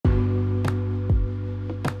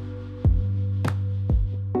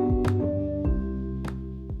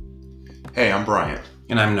Hey, I'm Bryant.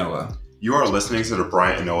 And I'm Noah. You are listening to the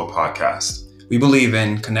Bryant and Noah podcast. We believe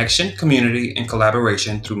in connection, community, and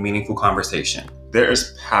collaboration through meaningful conversation. There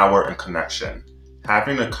is power in connection.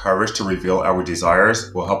 Having the courage to reveal our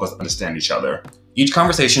desires will help us understand each other. Each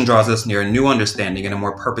conversation draws us near a new understanding and a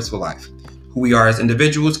more purposeful life. Who we are as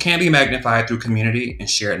individuals can be magnified through community and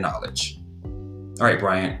shared knowledge. All right,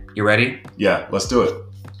 Bryant, you ready? Yeah, let's do it.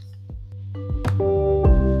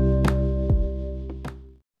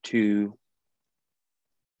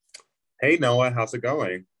 Hey, Noah, how's it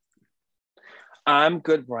going? I'm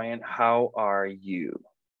good, Bryant. How are you?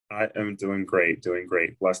 I am doing great.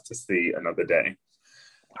 Blessed to see another day.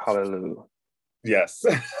 Hallelujah. Yes.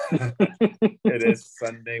 It is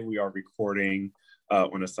Sunday. We are recording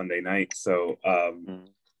on a Sunday night. So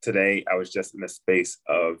today I was just in a space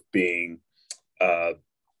of being, in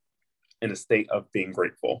a state of being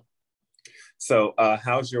grateful. So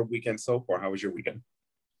how's your weekend so far? How was your weekend?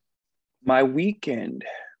 My weekend,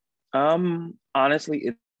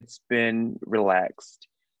 honestly, it's been relaxed.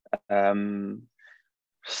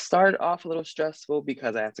 Started off a little stressful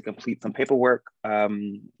because I had to complete some paperwork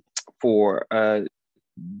for a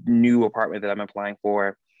new apartment that I'm applying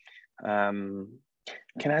for. Can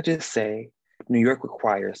I just say, New York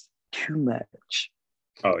requires too much.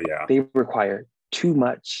 Oh, yeah. They require too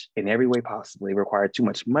much in every way possible. They require too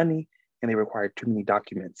much money and they require too many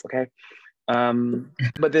documents, okay?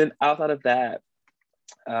 But then outside of that,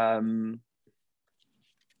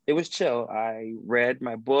 it was chill. I read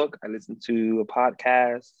my book. I listened to a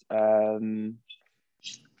podcast.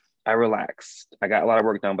 I relaxed. I got a lot of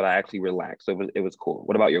work done, but I actually relaxed. So it was cool.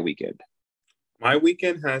 What about your weekend? My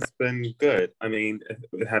weekend has been good. I mean,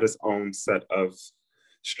 it had its own set of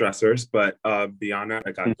stressors, but beyond that,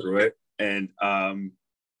 I got through it. And I'm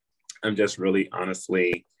just really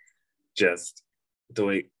honestly just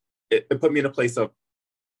doing it. It put me in a place of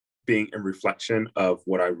being in reflection of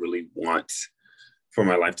what I really want for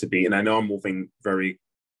my life to be. And I know I'm moving very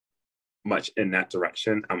much in that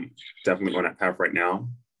direction. I'm definitely on that path right now.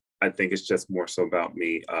 I think it's just more so about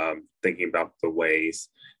me thinking about the ways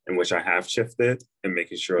in which I have shifted and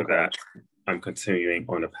making sure that I'm continuing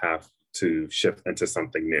on a path to shift into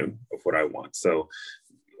something new of what I want. So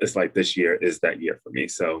it's like this year is that year for me.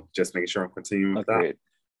 So just making sure I'm continuing with that.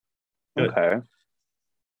 Good. Okay.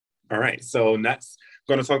 All right. So next,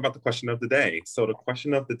 I'm going to talk about the question of the day. So the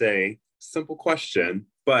question of the day, simple question,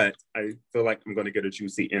 but I feel like I'm going to get a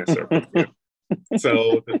juicy answer from you.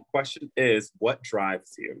 So the question is, what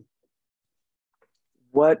drives you?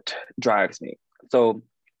 What drives me? So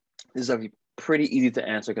this is pretty easy to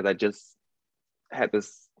answer because I just had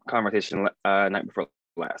this conversation night before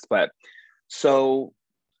last. But so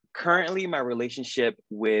currently my relationship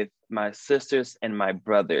with my sisters and my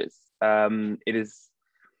brothers,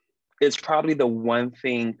 it's probably the one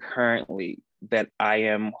thing currently that I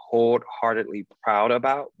am wholeheartedly proud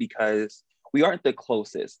about because we aren't the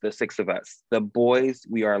closest, the six of us. The boys,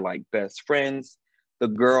 we are like best friends. The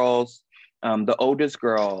girls, the oldest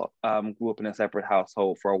girl grew up in a separate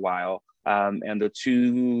household for a while. And the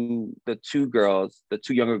two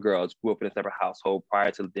younger girls grew up in a separate household prior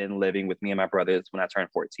to then living with me and my brothers when I turned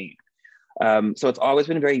 14. So it's always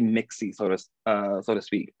been very mixy, so to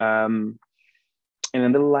speak. And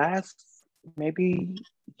in the last maybe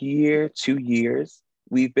year, 2 years,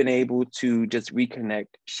 we've been able to just reconnect,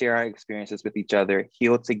 share our experiences with each other,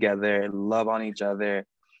 heal together, love on each other.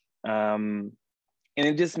 And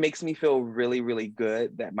it just makes me feel really, really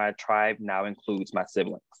good that my tribe now includes my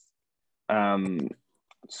siblings.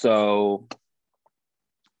 So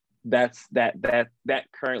that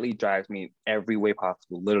currently drives me in every way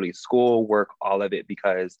possible, literally school, work, all of it,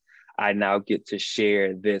 because I now get to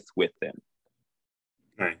share this with them.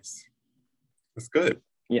 Nice. That's good.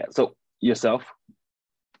 Yeah. So yourself?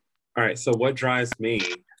 All right. So what drives me?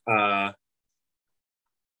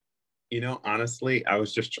 Honestly,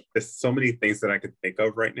 there's so many things that I could think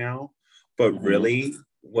of right now, but really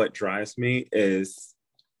what drives me is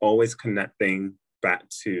always connecting back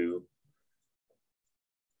to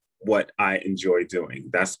what I enjoy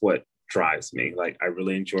doing. That's what drives me. Like, I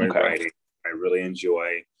really enjoy writing. I really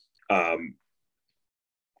enjoy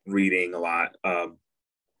reading a lot.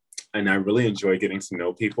 And I really enjoy getting to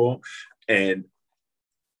know people and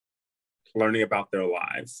learning about their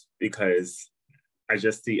lives, because I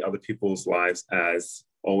just see other people's lives as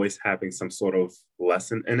always having some sort of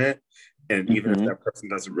lesson in it. And even if that person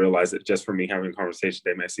doesn't realize it, just for me having a conversation,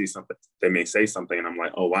 they may say something and I'm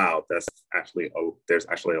like, oh, wow, there's actually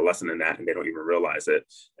a lesson in that, and they don't even realize it.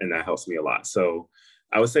 And that helps me a lot. So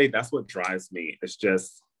I would say that's what drives me. It's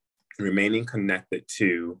just remaining connected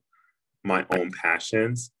to my own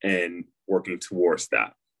passions and working towards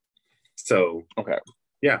that. So, Okay.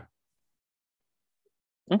 yeah.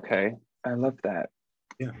 Okay. I love that.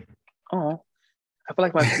 Yeah. Oh, I feel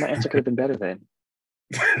like my answer could have been better then.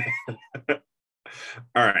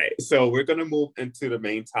 All right, so we're going to move into the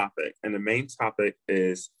main topic, and the main topic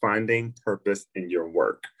is finding purpose in your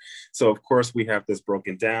work. So, of course, we have this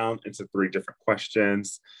broken down into 3 different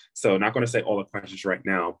questions. So, not going to say all the questions right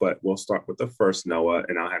now, but we'll start with the first, Noah,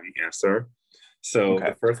 and I'll have you answer. So, Okay.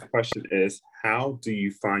 the first question is, how do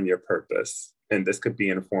you find your purpose? And this could be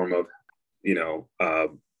in the form of, you know,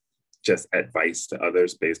 just advice to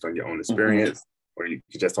others based on your own experience, or you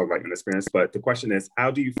could just talk about your own experience. But the question is,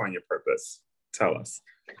 how do you find your purpose? Tell us.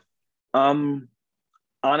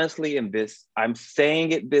 Honestly, I'm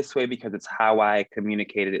saying it this way because it's how I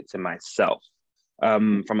communicated it to myself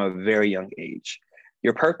from a very young age.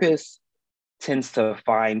 Your purpose tends to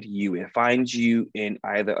find you. It finds you in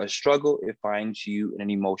either a struggle, it finds you in an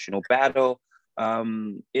emotional battle.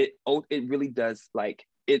 It really does, like,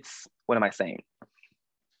 it's, what am I saying?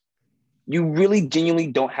 You really genuinely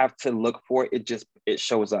don't have to look for it. It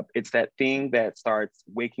shows up. It's that thing that starts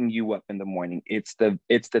waking you up in the morning. It's the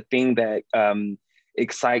thing that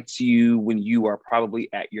excites you when you are probably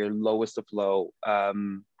at your lowest of low.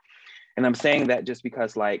 And I'm saying that just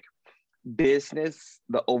because, like, business,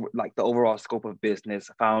 the overall scope of business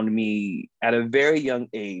found me at a very young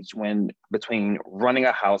age, when between running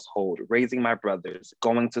a household, raising my brothers,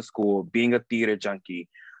 going to school, being a theater junkie,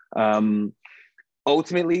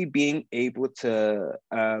 ultimately being able to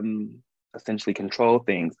essentially control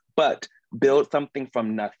things, but build something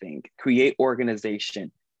from nothing, create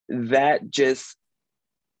organization, that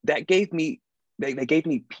gave me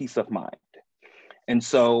peace of mind. And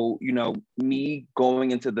so, you know, me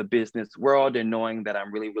going into the business world and knowing that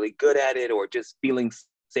I'm really, really good at it, or just feeling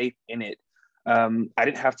safe in it, I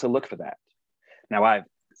didn't have to look for that. Now, I've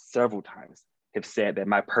several times have said that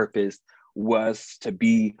my purpose was to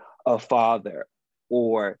be a father,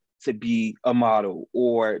 or to be a model,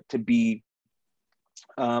 or to be,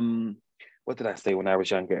 what did I say when I was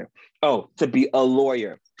younger? Oh, to be a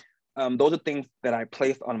lawyer. Those are things that I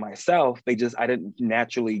placed on myself. I didn't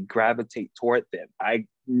naturally gravitate toward them. I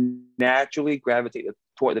naturally gravitated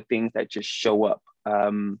toward the things that just show up.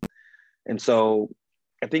 And so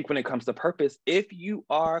I think when it comes to purpose, if you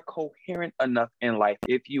are coherent enough in life,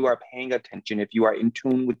 if you are paying attention, if you are in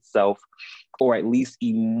tune with self, or at least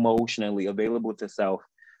emotionally available to self,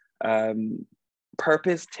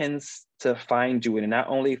 purpose tends to find you. And it not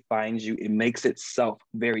only finds you, it makes itself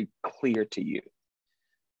very clear to you.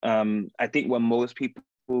 I think what most people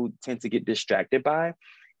tend to get distracted by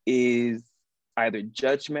is either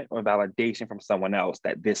judgment or validation from someone else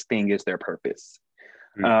that this thing is their purpose.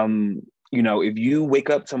 You know, if you wake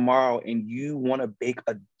up tomorrow and you want to bake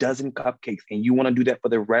a dozen cupcakes and you want to do that for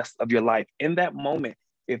the rest of your life, in that moment,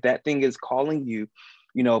 if that thing is calling you,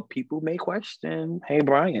 you know, people may question, hey,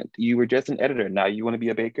 Bryant, you were just an editor. Now you want to be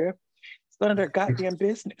a baker? It's none of their goddamn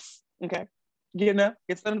business. Okay. You know,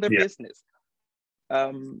 it's none of their business.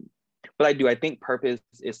 But I think purpose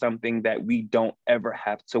is something that we don't ever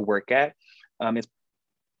have to work at. It's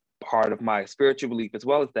part of my spiritual belief, as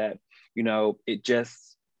well as that, you know,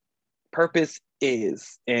 purpose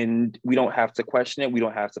is, and we don't have to question it. We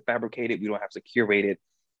don't have to fabricate it. We don't have to curate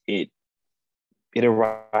it. It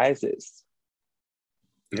arises.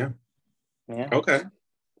 Yeah. Yeah. Okay.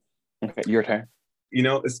 Your turn. You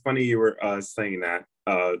know, it's funny you were saying that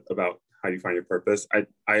about how you find your purpose.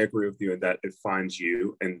 I agree with you in that it finds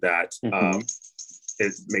you, and that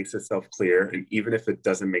it makes itself clear. And even if it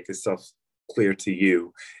doesn't make itself clear to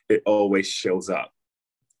you, it always shows up.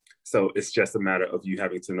 So it's just a matter of you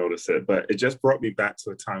having to notice it. But it just brought me back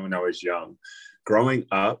to a time when I was young. Growing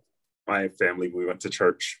up, my family, we went to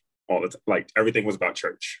church all the time. Like, everything was about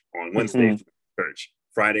church. On Wednesdays, church.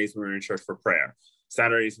 Fridays, we were in church for prayer.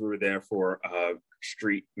 Saturdays, we were there for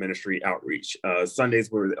street ministry outreach. Sundays,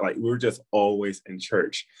 we were just always in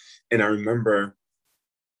church. And I remember,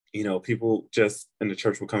 you know, people just in the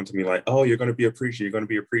church would come to me like, oh, you're going to be a preacher. You're going to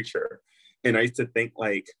be a preacher. And I used to think,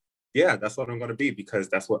 like, yeah, that's what I'm going to be, because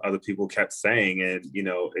that's what other people kept saying. And, you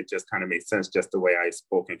know, it just kind of made sense, just the way I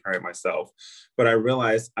spoke and carried myself. But I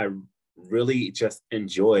realized I really just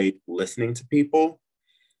enjoyed listening to people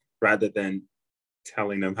rather than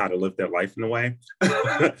telling them how to live their life in a way.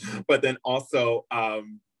 But then also,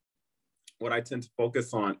 what I tend to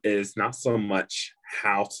focus on is not so much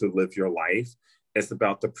how to live your life. It's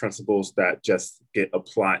about the principles that just get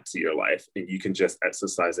applied to your life, and you can just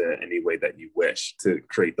exercise it any way that you wish to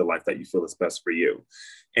create the life that you feel is best for you.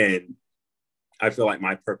 And I feel like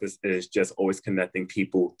my purpose is just always connecting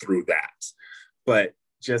people through that. But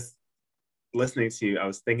just listening to you, I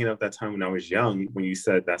was thinking of that time when I was young, when you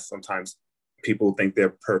said that sometimes people think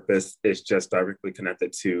their purpose is just directly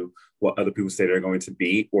connected to what other people say they're going to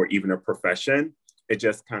be, or even a profession. It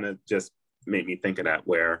just kind of just made me think of that,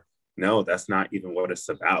 where no, that's not even what it's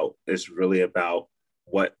about. It's really about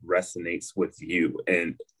what resonates with you.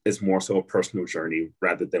 And it's more so a personal journey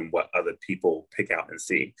rather than what other people pick out and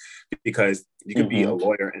see. Because you can be a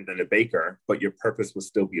lawyer and then a baker, but your purpose will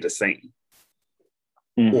still be the same.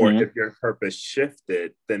 Or if your purpose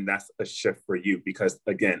shifted, then that's a shift for you, because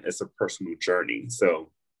again, it's a personal journey.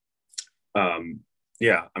 So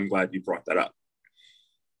yeah, I'm glad you brought that up.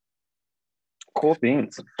 Cool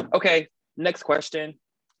beans. Okay, next question.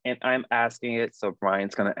 And I'm asking it, so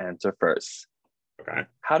Brian's gonna answer first. Okay.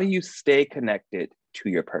 How do you stay connected to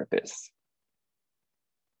your purpose?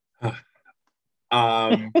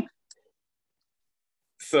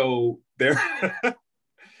 So there,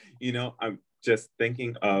 I'm just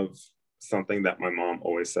thinking of something that my mom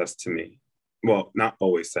always says to me. Well, not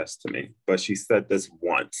always says to me, but she said this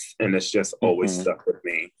once, and it's just always stuck with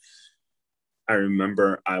me. I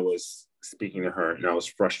remember I was speaking to her and I was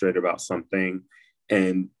frustrated about something.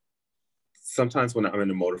 And sometimes when I'm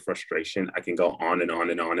in a mode of frustration, I can go on and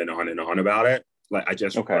on and on and on and on about it. Like I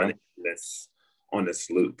just run on this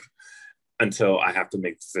loop until I have to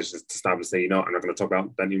make decisions to stop and say, I'm not going to talk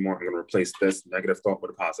about that anymore. I'm going to replace this negative thought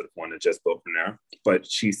with a positive one and just go from there. But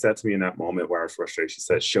she said to me in that moment where I was frustrated, she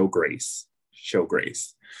said, show grace,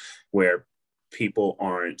 where people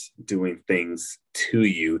aren't doing things to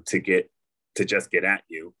you to just get at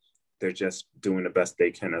you. They're just doing the best they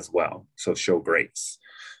can as well. So show grace.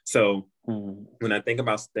 So when I think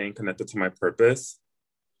about staying connected to my purpose,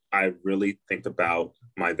 I really think about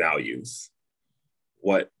my values.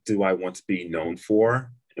 What do I want to be known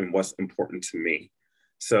for, and what's important to me?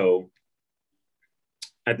 So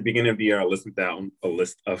at the beginning of the year, I listened down a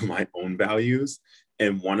list of my own values,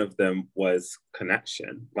 and one of them was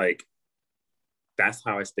connection. Like, that's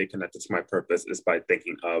how I stay connected to my purpose, is by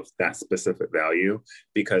thinking of that specific value.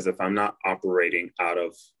 Because if I'm operating out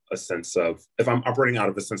of a sense of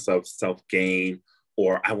self-gain,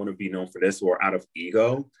 or I want to be known for this, or out of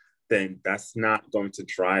ego, then that's not going to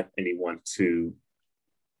drive anyone to,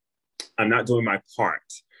 I'm not doing my part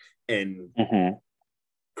in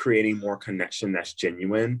creating more connection that's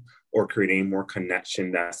genuine, or creating more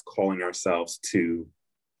connection that's calling ourselves to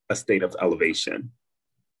a state of elevation.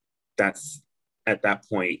 That's, at that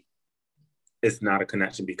point, it's not a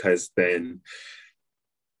connection, because then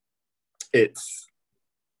it's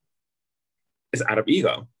out of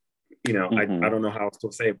ego. I don't know how else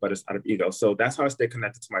to say it, but it's out of ego. So that's how I stay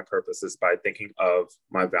connected to my purpose, is by thinking of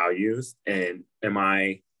my values, and am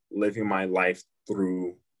I living my life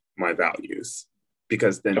through my values?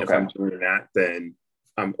 Because then if I'm doing that, then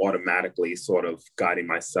I'm automatically sort of guiding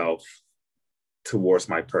myself towards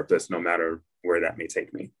my purpose, no matter where that may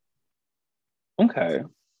take me. Okay.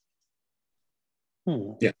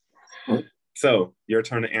 Yeah. So your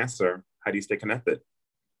turn to answer. How do you stay connected?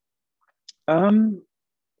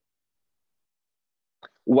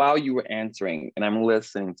 While you were answering and I'm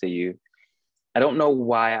listening to you, I don't know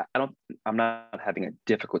why I'm not having a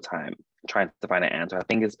difficult time trying to find an answer. I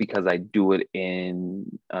think it's because I do it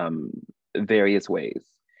in various ways.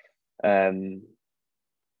 I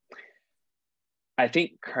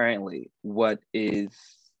think currently what is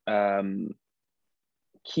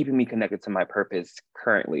keeping me connected to my purpose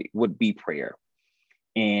currently would be prayer.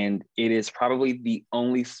 And it is probably the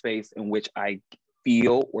only space in which I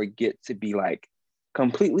feel or get to be like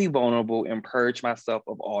completely vulnerable and purge myself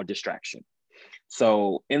of all distraction.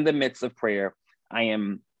 So in the midst of prayer, I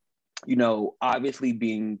am, obviously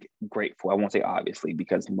being grateful. I won't say obviously,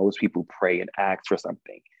 because most people pray and ask for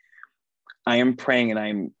something. I am praying, and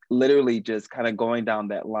I'm literally just kind of going down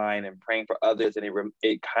that line and praying for others. And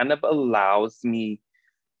it kind of allows me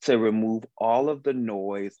to remove all of the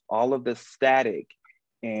noise, all of the static,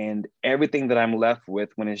 and everything that I'm left with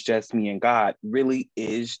when it's just me and God really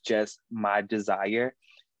is just my desire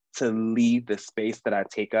to leave the space that I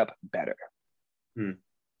take up better.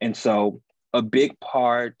 And so a big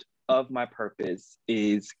part of my purpose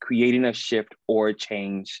is creating a shift or a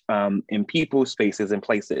change in people, spaces, and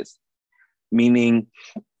places. Meaning,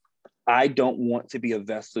 I don't want to be a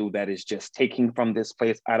vessel that is just taking from this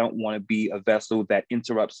place. I don't want to be a vessel that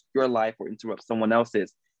interrupts your life or interrupts someone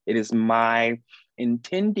else's. It is my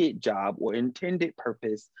intended job or intended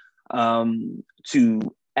purpose to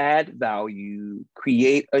add value,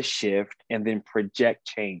 create a shift, and then project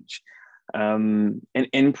change. And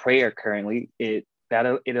in prayer currently, it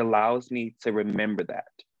allows me to remember that,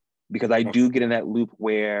 because I do get in that loop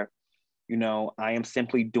where, I am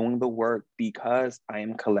simply doing the work because I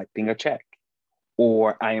am collecting a check.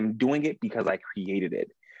 or I am doing it because I created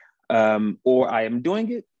it, or I am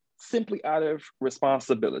doing it simply out of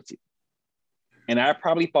responsibility. And I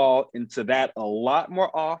probably fall into that a lot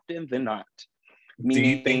more often than not. Do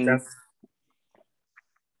you think that's,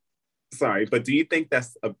 sorry, but do you think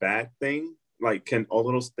that's a bad thing? Like, can all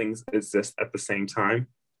of those things exist at the same time?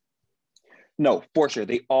 No, for sure.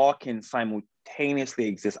 They all can simultaneously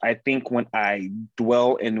exist. I think when I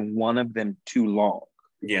dwell in one of them too long,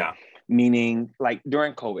 yeah, meaning like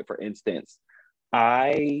during COVID, for instance,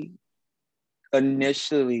 I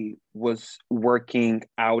initially was working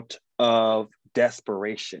out of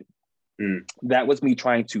desperation. That was me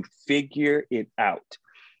trying to figure it out.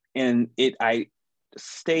 And I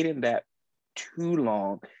stayed in that too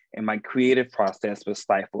long and my creative process was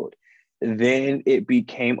stifled. Then it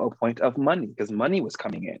became a point of money because money was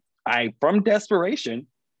coming in. From desperation,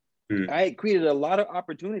 I created a lot of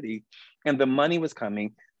opportunity and the money was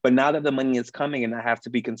coming. But now that the money is coming and I have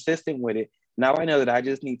to be consistent with it, now I know that I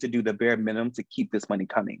just need to do the bare minimum to keep this money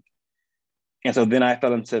coming. And so then I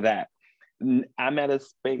fell into that. I'm at a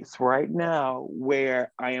space right now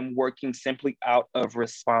where I am working simply out of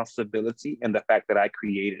responsibility and the fact that I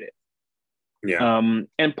created it. Yeah.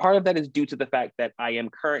 And part of that is due to the fact that I am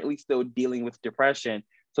currently still dealing with depression.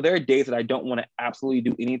 So there are days that I don't want to absolutely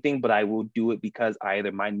do anything, but I will do it because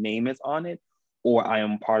either my name is on it or I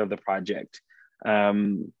am part of the project.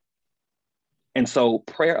 And so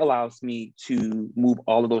prayer allows me to move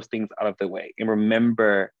all of those things out of the way and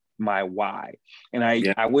remember my why. And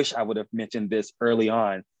I wish I would have mentioned this early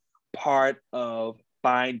on. Part of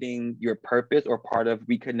finding your purpose or part of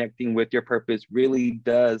reconnecting with your purpose really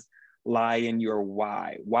does lie in your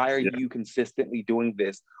why. Why are you consistently doing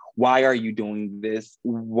this? Why are you doing this?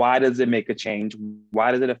 Why does it make a change?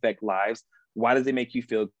 Why does it affect lives? Why does it make you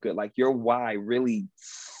feel good? Like your why really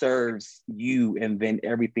serves you and then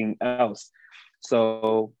everything else.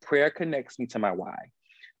 So prayer connects me to my why.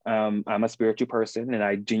 I'm a spiritual person and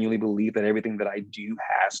I genuinely believe that everything that I do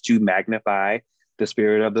has to magnify the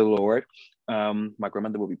spirit of the Lord. My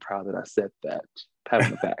grandmother will be proud that I said that. Pat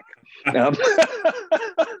on the back.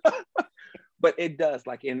 But it does,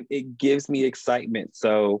 like, and it gives me excitement.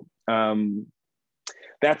 So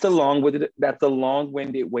that's a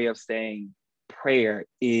long-winded way of saying prayer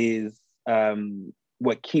is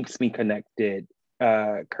what keeps me connected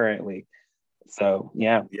currently. So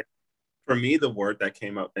yeah. For me, the word that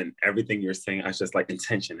came up in everything you're saying, I was just like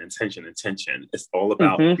intention. It's all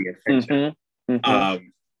about the intention.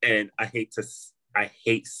 And I hate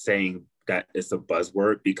saying that it's a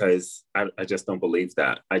buzzword because I just don't believe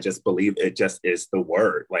that. I just believe it just is the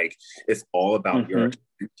word. Like it's all about your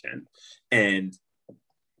intention. And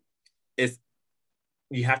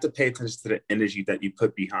you have to pay attention to the energy that you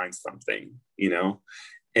put behind something, you know?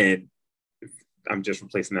 And I'm just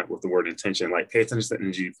replacing that with the word intention. Like, pay attention to the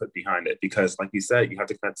energy you put behind it. Because, like you said, you have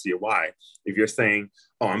to connect to your why. If you're saying,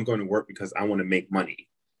 oh, I'm going to work because I want to make money,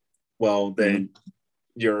 well, then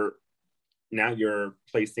you're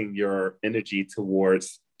placing your energy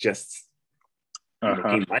towards just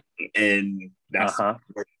making money. And that's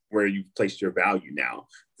where you place your value now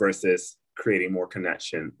versus creating more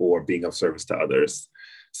connection or being of service to others.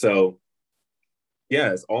 So,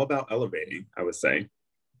 yeah, it's all about elevating, I would say.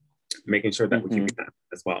 Making sure that we keep that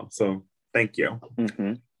as well. So thank you.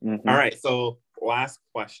 All right. So last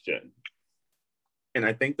question. And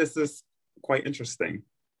I think this is quite interesting.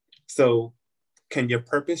 So can your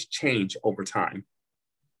purpose change over time?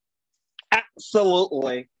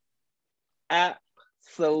 Absolutely. Ladies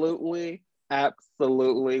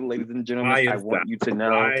and gentlemen, I want you to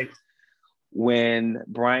know when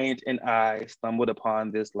Bryant and I stumbled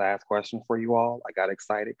upon this last question for you all, I got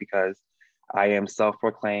excited because I am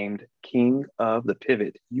self-proclaimed king of the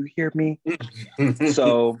pivot. You hear me?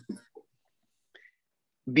 So,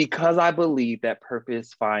 because I believe that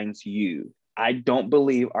purpose finds you, I don't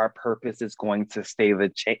believe our purpose is going to stay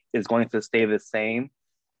the same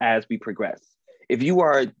as we progress. If you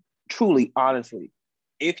are truly, honestly,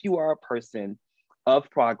 if you are a person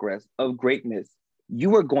of progress, of greatness,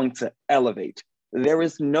 you are going to elevate. There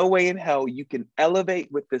is no way in hell you can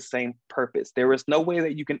elevate with the same purpose. There is no way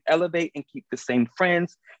that you can elevate and keep the same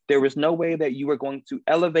friends. There is no way that you are going to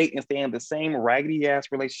elevate and stay in the same raggedy ass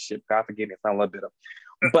relationship. God forgive me, it's not a little bit of,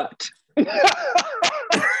 but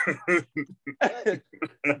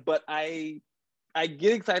I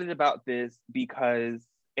get excited about this because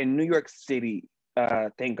in New York City,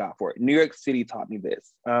 thank God for it. New York City taught me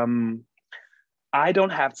this. I don't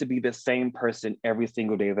have to be the same person every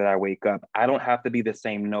single day that I wake up. I don't have to be the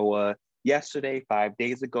same Noah yesterday, 5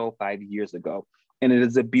 days ago, 5 years ago. And it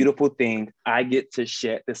is a beautiful thing. I get to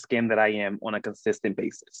shed the skin that I am on a consistent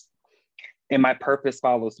basis. and my purpose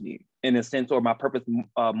follows me in a sense, or my purpose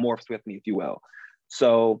morphs with me, if you will.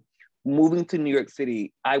 So moving to New York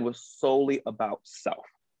City, I was solely about self.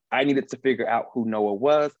 I needed to figure out who Noah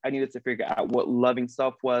was. I needed to figure out what loving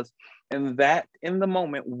self was. And that in the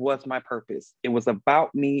moment was my purpose. It was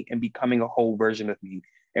about me and becoming a whole version of me.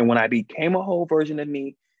 And when I became a whole version of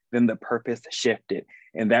me, then the purpose shifted.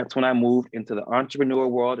 And that's when I moved into the entrepreneur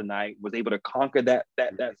world, and I was able to conquer that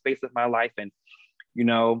space of my life. And, you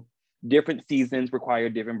know, different seasons require a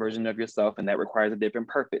different version of yourself, and that requires a different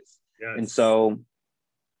purpose. Yes. And so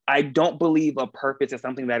I don't believe a purpose is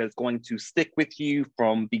something that is going to stick with you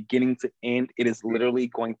from beginning to end. It is literally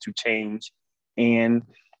going to change. And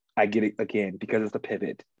I get it again, because it's a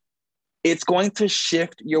pivot. It's going to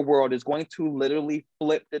shift your world. It's going to literally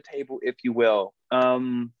flip the table, if you will.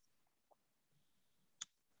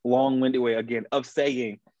 Long-winded way again of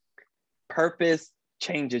saying purpose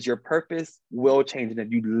changes. Your purpose will change. And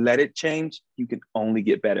if you let it change, you can only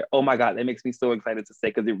get better. Oh my God, that makes me so excited to say,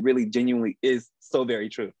 because it really genuinely is so very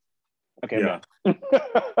true. Okay. Yeah.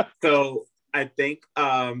 So I think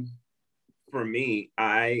for me,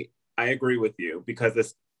 I agree with you,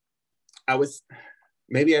 because I'm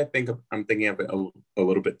thinking of it a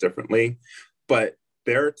little bit differently, but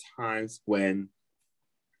there are times when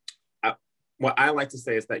what I like to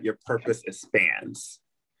say is that your purpose expands.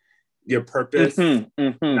 Your purpose,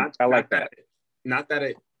 I like that. Not that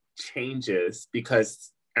it changes,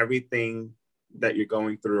 because everything that you're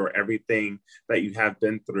going through or everything that you have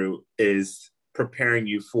been through is preparing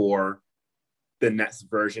you for the next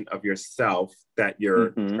version of yourself that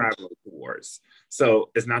you're traveling towards.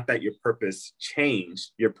 So it's not that your purpose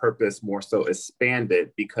changed, your purpose more so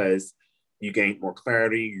expanded, because you gained more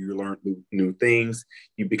clarity, you learned new things,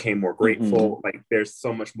 you became more grateful. Like there's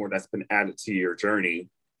so much more that's been added to your journey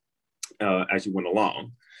as you went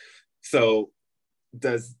along. So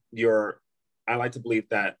I like to believe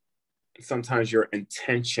that sometimes your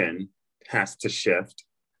intention has to shift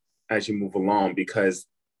as you move along, because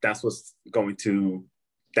that's what's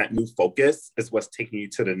that new focus is what's taking you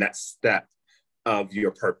to the next step of your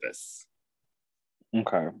purpose.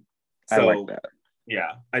 Okay. I like that.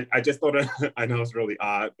 Yeah, I just thought I know it's really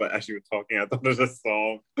odd, but as you were talking, I thought there's a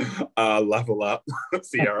song, Level Up,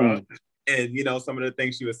 Ciara. And, you know, some of the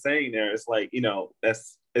things she was saying there, it's like, you know,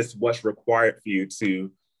 it's what's required for you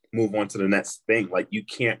to move on to the next thing. Like, you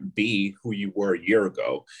can't be who you were a year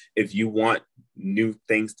ago. If you want new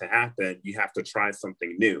things to happen, you have to try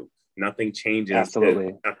something new. Nothing changes.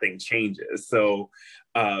 Absolutely. Nothing changes. So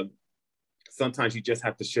sometimes you just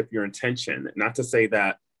have to shift your intention. Not to say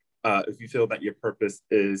that if you feel that your purpose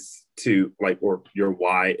is to or your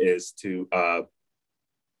why is to, I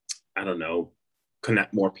don't know,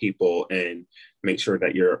 connect more people and make sure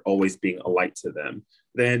that you're always being a light to them,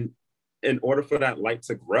 then in order for that light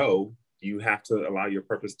to grow, you have to allow your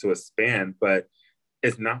purpose to expand. But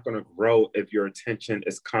it's not going to grow if your attention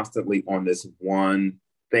is constantly on this one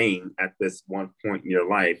thing at this one point in your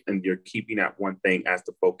life, and you're keeping that one thing as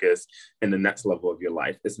the focus in the next level of your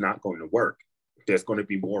life. It's not going to work. There's going to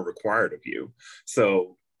be more required of you.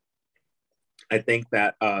 So I think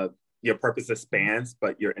that your purpose expands,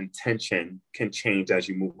 but your intention can change as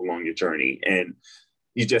you move along your journey. And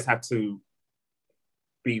you just have to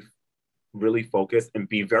be really focused and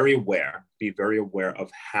be very aware of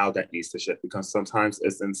how that needs to shift, because sometimes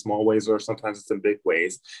it's in small ways or sometimes it's in big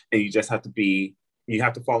ways. And you just have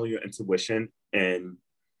to follow your intuition and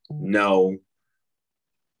know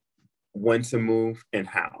when to move and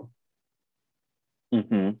how.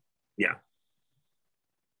 Yeah.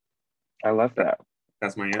 I love that.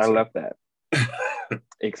 That's my answer. I love that.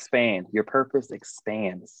 Expand. Your purpose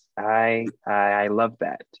expands. I love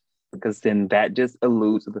that, because then that just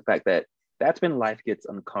alludes to the fact that that's when life gets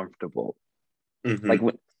uncomfortable. Like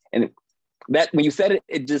when you said it,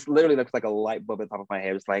 it just literally looks like a light bulb at the top of my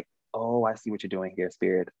head. It's like, oh, I see what you're doing here,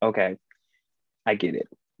 Spirit. Okay, I get it.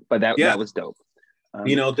 But that was dope.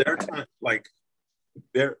 You know, there are times, like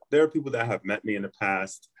there are people that have met me in the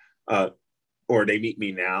past, or they meet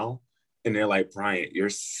me now, and they're like, Bryant, you're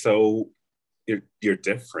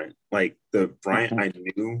different. Like the Bryant I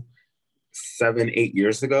knew 7-8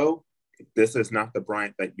 years ago, this is not the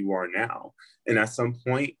Bryant that you are now. And at some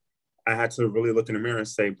point, I had to really look in the mirror and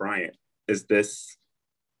say, Bryant, is this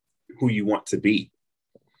who you want to be?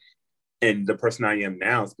 And the person I am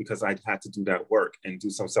now is because I had to do that work and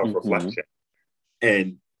do some self-reflection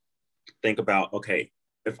and think about, okay,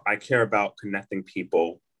 if I care about connecting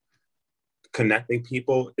people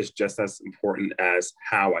is just as important as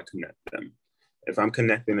how I connect them. If I'm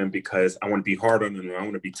connecting them because I want to be hard on them or I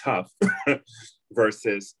want to be tough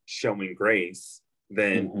versus showing grace,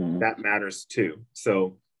 then that matters too.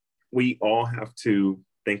 So we all have to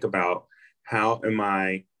think about, how am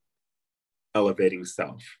I elevating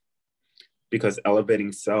self? Because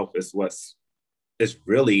elevating self is it's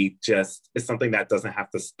really just, it's something that doesn't have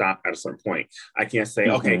to stop at a certain point. I can't say,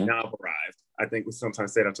 okay, now I've arrived. I think we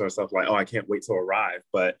sometimes say that to ourselves, like, oh, I can't wait to arrive.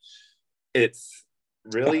 But it's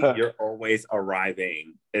really, you're always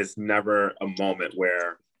arriving. It's never a moment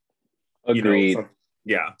where, Agreed.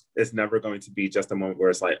 It's never going to be just a moment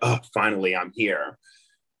where it's like, oh, finally I'm here.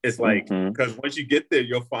 It's like, because once you get there,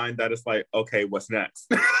 you'll find that it's like, okay, what's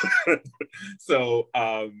next? So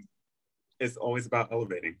it's always about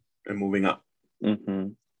elevating and moving up. All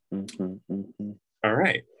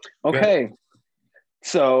right. Okay. Good.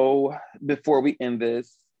 So before we end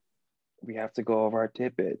this, we have to go over our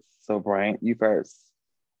tidbits. So Bryant, you first.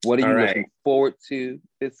 What are you looking forward to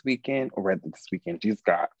this weekend? Or rather this weekend, Jesus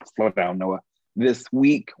God, slow down, Noah. This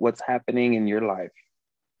week, what's happening in your life?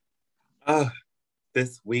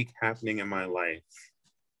 This week happening in my life.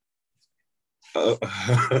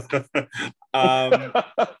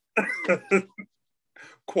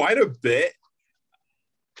 Quite a bit.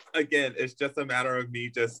 Again, it's just a matter of me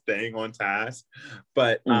just staying on task.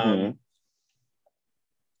 But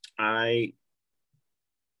I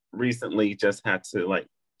recently just had to like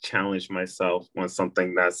challenge myself on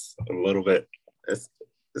something that's a little bit, it's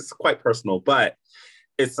quite personal, but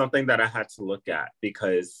it's something that I had to look at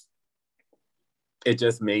because it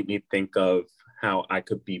just made me think of how I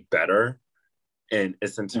could be better. And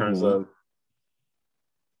it's in terms of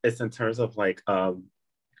like, I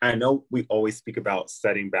know we always speak about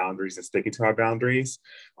setting boundaries and sticking to our boundaries,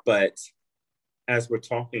 but as we're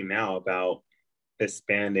talking now about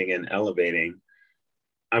expanding and elevating,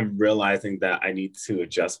 I'm realizing that I need to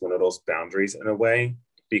adjust one of those boundaries in a way,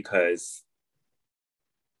 because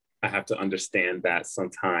I have to understand that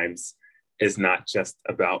sometimes it's not just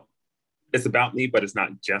about, it's about me, but it's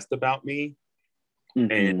not just about me.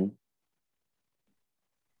 And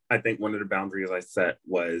I think one of the boundaries I set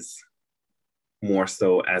was more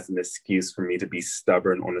so as an excuse for me to be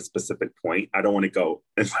stubborn on a specific point. I don't want to go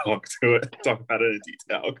and talk about it in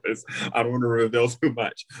detail because I don't want to reveal too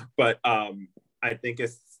much. But I think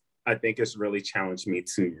it's really challenged me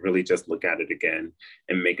to really just look at it again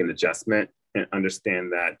and make an adjustment and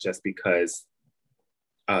understand that just because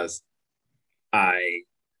I'm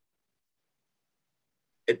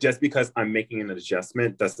making an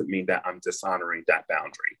adjustment doesn't mean that I'm dishonoring that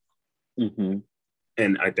boundary.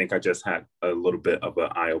 And I think I just had a little bit of an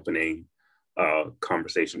eye-opening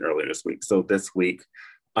conversation earlier this week. So this week,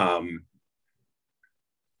 I'm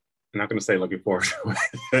not going to say looking forward to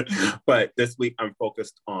it, but this week I'm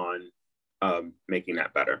focused on making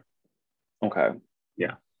that better. Okay.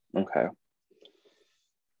 Yeah. Okay.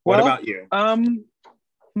 What about you?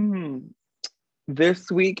 This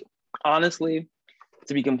week, honestly,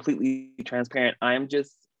 to be completely transparent, I'm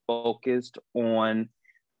just focused on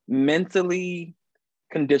mentally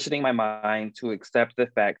conditioning my mind to accept the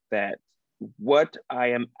fact that what I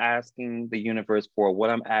am asking the universe for, what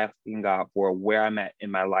I'm asking God for, where I'm at in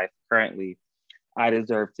my life currently, I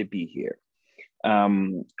deserve to be here.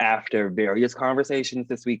 After various conversations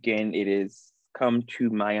this weekend, it has come to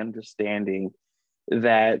my understanding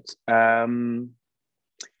that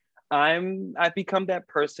I've become that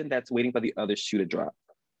person that's waiting for the other shoe to drop.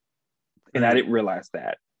 And I didn't realize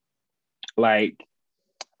that. Like,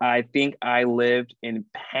 I think I lived in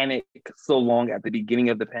panic so long at the beginning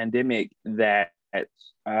of the pandemic that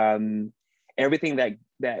everything that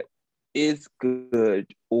is good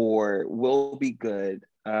or will be good,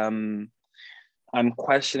 I'm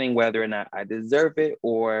questioning whether or not I deserve it,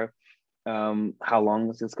 or how long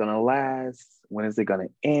is this gonna last? When is it gonna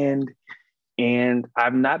end? And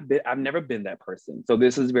I've never been that person. So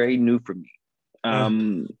this is very new for me.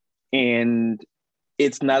 And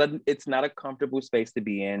it's not a comfortable space to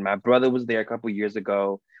be in. My brother was there a couple of years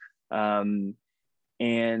ago. And,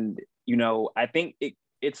 you know, I think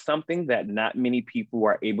it's something that not many people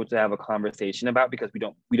are able to have a conversation about because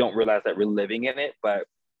we don't realize that we're living in it. But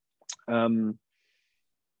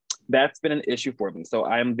that's been an issue for me. So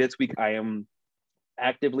this week I am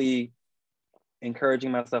actively encouraging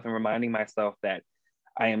myself and reminding myself that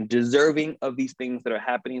I am deserving of these things that are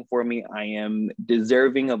happening for me. I am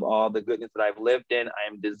deserving of all the goodness that I've lived in.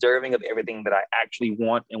 I am deserving of everything that I actually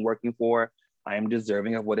want and working for. I am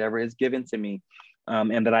deserving of whatever is given to me.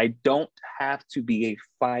 And that I don't have to be a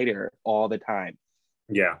fighter all the time.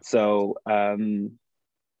 Yeah. So,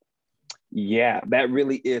 yeah, that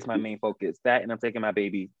really is my main focus. That, and I'm taking my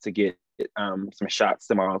baby to get some shots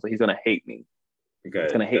tomorrow. So he's going to hate me. Good.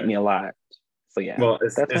 He's going to hate me a lot. So yeah, well,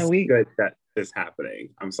 it's my week. Good that is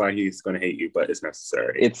happening. I'm sorry he's going to hate you, but it's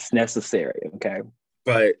necessary. It's necessary. Okay.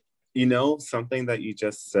 But Something that you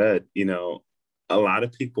just said, a lot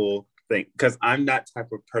of people think, because I'm that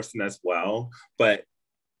type of person as well,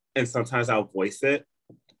 and sometimes I'll voice it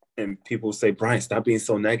and people say, Brian, stop being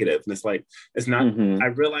so negative. And it's like, it's not, I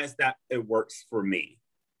realize that it works for me.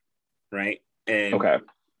 Right. And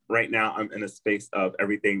right now I'm in a space of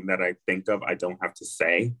everything that I think of, I don't have to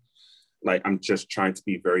say. Like, I'm just trying to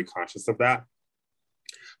be very conscious of that.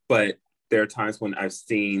 But there are times when I've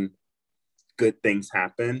seen good things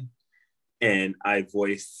happen and I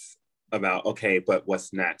voice about, okay, but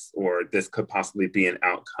what's next? Or this could possibly be an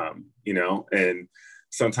outcome, and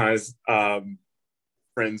sometimes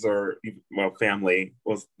friends or family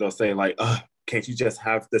they'll say like, can't you just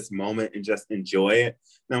have this moment and just enjoy it?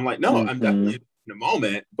 And I'm like, no, I'm definitely in a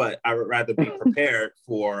moment, but I would rather be prepared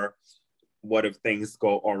for what if things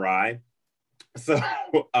go awry. So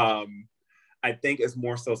I think it's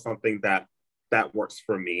more so something that works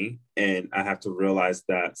for me. And I have to realize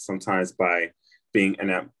that sometimes by being in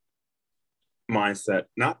that mindset,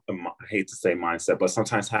 I hate to say mindset, but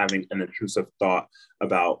sometimes having an intrusive thought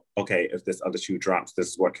about, okay, if this other shoe drops, this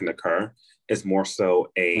is what can occur, is more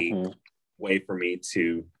so a way for me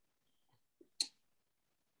to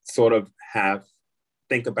sort of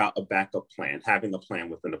think about a backup plan, having a plan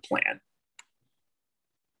within a plan.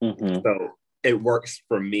 So it works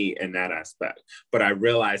for me in that aspect. But I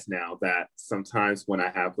realize now that sometimes when I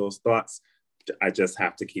have those thoughts, I just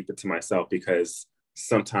have to keep it to myself, because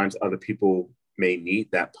sometimes other people may need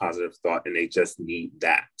that positive thought and they just need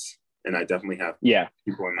that. And I definitely have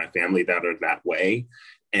people in my family that are that way.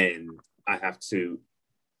 And I have to,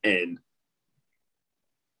 and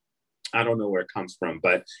I don't know where it comes from,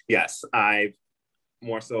 but yes, I've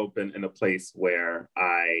more so been in a place where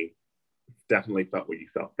I definitely felt what you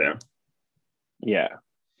felt there. Yeah.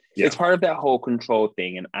 It's part of that whole control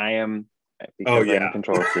thing. And I am, because I'm a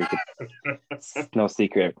control freak, it's no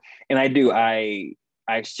secret. And I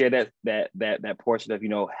share that portion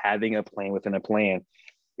of, having a plan within a plan.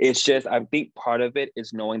 It's just, I think part of it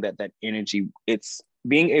is knowing that energy, it's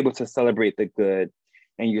being able to celebrate the good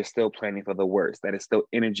and you're still planning for the worst, that is still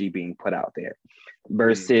energy being put out there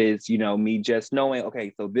versus, me just knowing,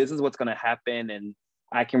 okay, so this is what's going to happen and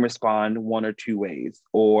I can respond one or two ways,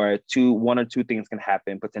 or one or two things can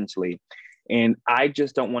happen potentially. And I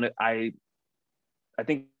just don't want to, I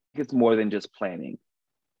think it's more than just planning.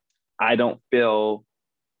 I don't feel,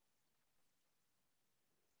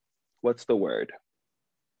 what's the word?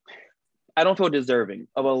 I don't feel deserving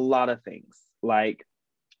of a lot of things. Like,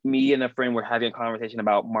 me and a friend were having a conversation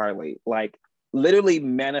about Marley, like literally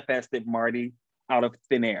manifested Marty out of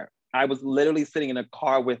thin air. I was literally sitting in a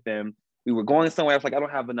car with them. We were going somewhere. I was like, I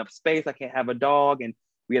don't have enough space. I can't have a dog. And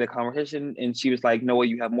we had a conversation and she was like, Noah,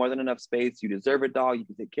 you have more than enough space. You deserve a dog. You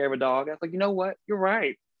can take care of a dog. I was like, you know what? You're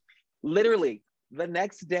right. Literally the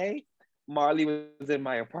next day, Marley was in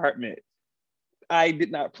my apartment. I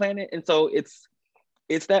did not plan it. And so it's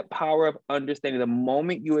that power of understanding the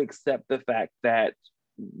moment you accept the fact that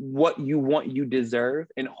what you want, you deserve,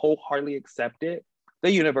 and wholeheartedly accept it,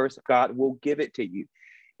 the universe, God, will give it to you.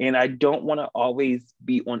 And I don't want to always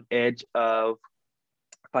be on edge of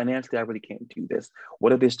financially, I really can't do this.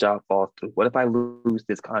 What if this job falls through? What if I lose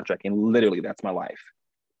this contract? And literally that's my life.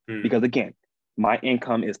 Because again, my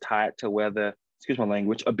income is tied to whether, excuse my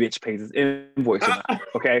language, a bitch pays his invoice or not.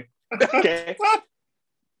 Okay. Okay.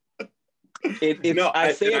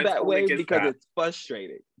 I say it that way because it's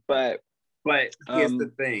frustrating. But here's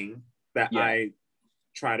the thing that I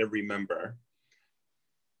try to remember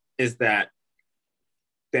is that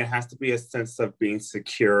there has to be a sense of being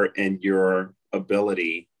secure in your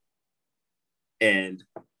ability and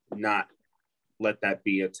not let that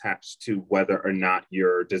be attached to whether or not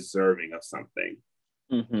you're deserving of something.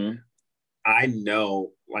 I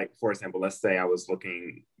know, like, for example, let's say I was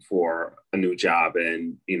looking for a new job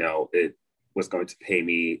and, it was going to pay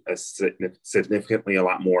me significantly a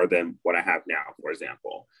lot more than what I have now, for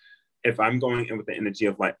example. If I'm going in with the energy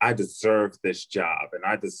of like, I deserve this job and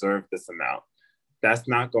I deserve this amount, that's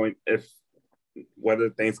not going, whether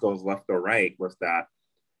things goes left or right with that,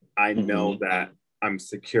 I know that I'm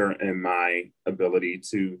secure in my ability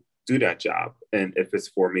to do that job. And if it's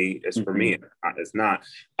for me, it's for me. If it's not.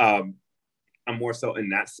 I'm more so in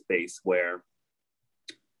that space where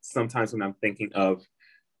sometimes when I'm thinking of,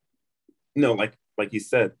 like you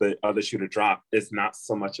said, the other shoe to drop is not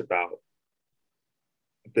so much about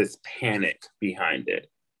this panic behind it.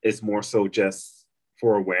 It's more so just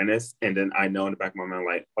for awareness. And then I know in the back of my mind,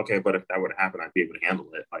 like, okay, but if that would happen, I'd be able to handle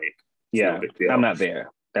it. Like, no big deal. I'm not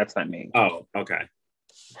there. That's not me. Oh, okay.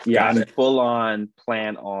 Yeah, I'm full on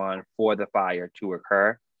plan on for the fire to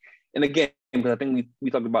occur. And again, because I think we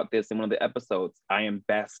talked about this in one of the episodes. I am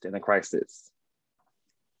best in a crisis.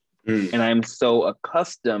 And I'm so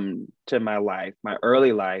accustomed to my life, my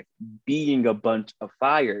early life, being a bunch of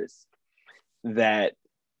fires, that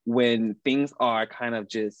when things are kind of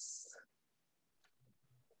just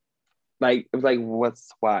like, it was like,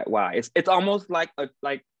 why? It's almost like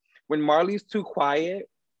when Marley's too quiet.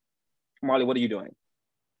 Marley, what are you doing?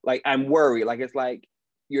 Like, I'm worried. Like, it's like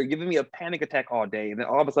you're giving me a panic attack all day, and then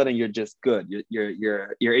all of a sudden you're just good. You're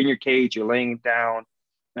in your cage. You're laying down.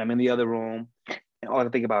 I'm in the other room, and all I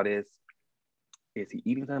think about is he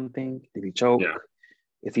eating something? Did he choke? Yeah.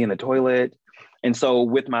 Is he in the toilet? And so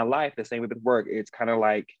with my life, the same with work, it's kind of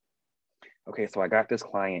like, okay, so I got this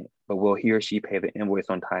client, but will he or she pay the invoice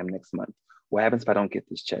on time next month? What happens if I don't get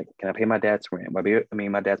this check? Can I pay my dad's rent? My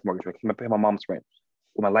dad's mortgage rent. Can I pay my mom's rent?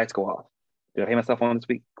 Will my lights go off? Did I pay my cell phone this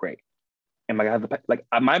week? Great. Am I gonna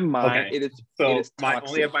have my mind? Okay. It is. So it is my toxic,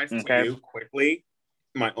 only advice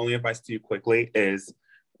to you quickly is,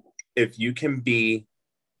 if you can be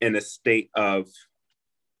in a state of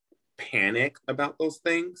panic about those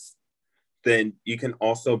things, then you can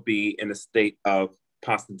also be in a state of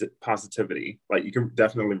positivity. Like, you can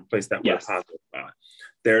definitely replace that with a positive thought.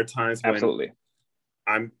 There are times when absolutely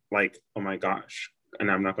I'm like, oh my gosh, and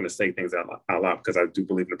I'm not going to say things out loud because I do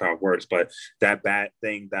believe in the power of words, but that bad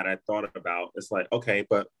thing that I thought about, it's like, okay,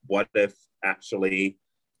 but what if actually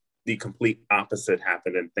the complete opposite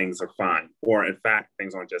happened and things are fine? Or in fact,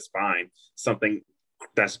 things aren't just fine. Something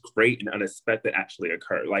that's great and unexpected actually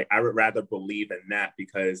occurred. Like, I would rather believe in that,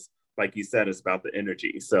 because like you said, it's about the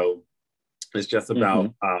energy. So it's just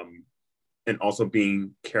about, and also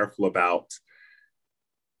being careful about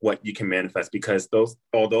what you can manifest, because those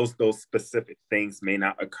specific things may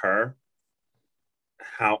not occur.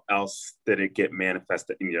 How else did it get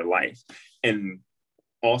manifested in your life? And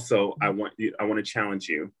also, I want to challenge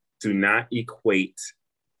you: do not equate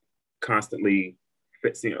constantly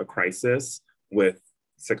fixing a crisis with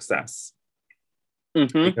success,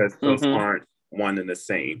 because those aren't one and the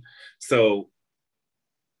same. So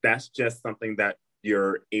that's just something that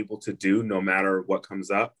you're able to do no matter what comes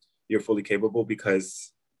up. You're fully capable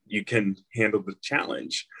because you can handle the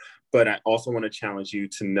challenge. But I also want to challenge you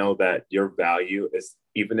to know that your value is,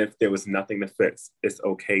 even if there was nothing to fix, it's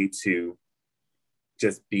okay to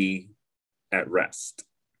just be at rest.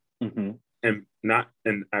 And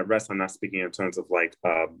at rest, I'm not speaking in terms of like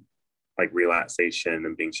relaxation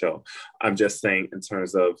and being chill. I'm just saying in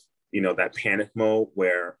terms of, that panic mode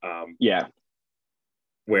where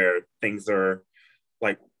where things are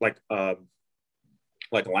like a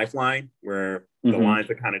lifeline, where the lines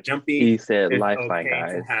are kind of jumpy. He said lifeline,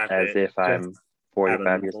 guys, as if I'm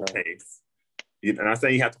 45 years old. And I'm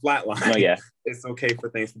saying you have to flatline. No, yeah. It's okay for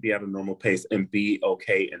things to be at a normal pace and be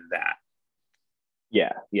okay in that.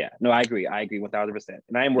 Yeah. No, I agree 1000%.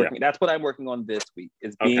 And I am working, that's what I'm working on this week,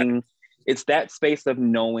 is being, it's that space of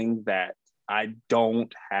knowing that I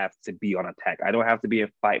don't have to be on attack. I don't have to be in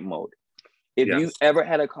fight mode. If you've ever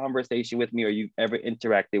had a conversation with me or you've ever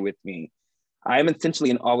interacted with me, I am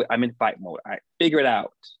essentially I'm in fight mode. I figure it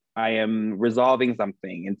out. I am resolving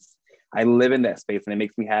something. I live in that space and it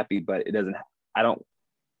makes me happy, but I don't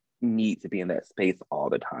need to be in that space all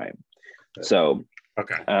the time. So,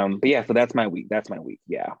 but yeah, so that's my week.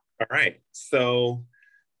 Yeah. All right. So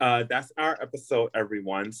that's our episode,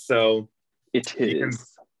 everyone. So it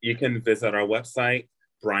is. You can visit our website,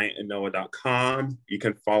 BryantandNoah.com. You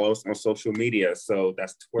can follow us on social media. So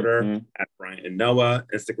that's Twitter at Bryant and Noah,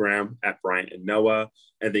 Instagram at Bryant and Noah.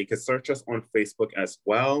 And then you can search us on Facebook as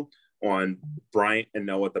well, on Bryant and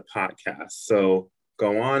Noah, the podcast. So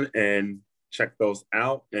go on and check those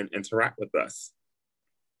out and interact with us.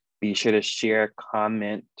 Be sure to share,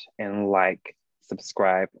 comment, and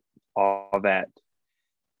subscribe, all that.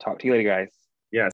 Talk to you later, guys.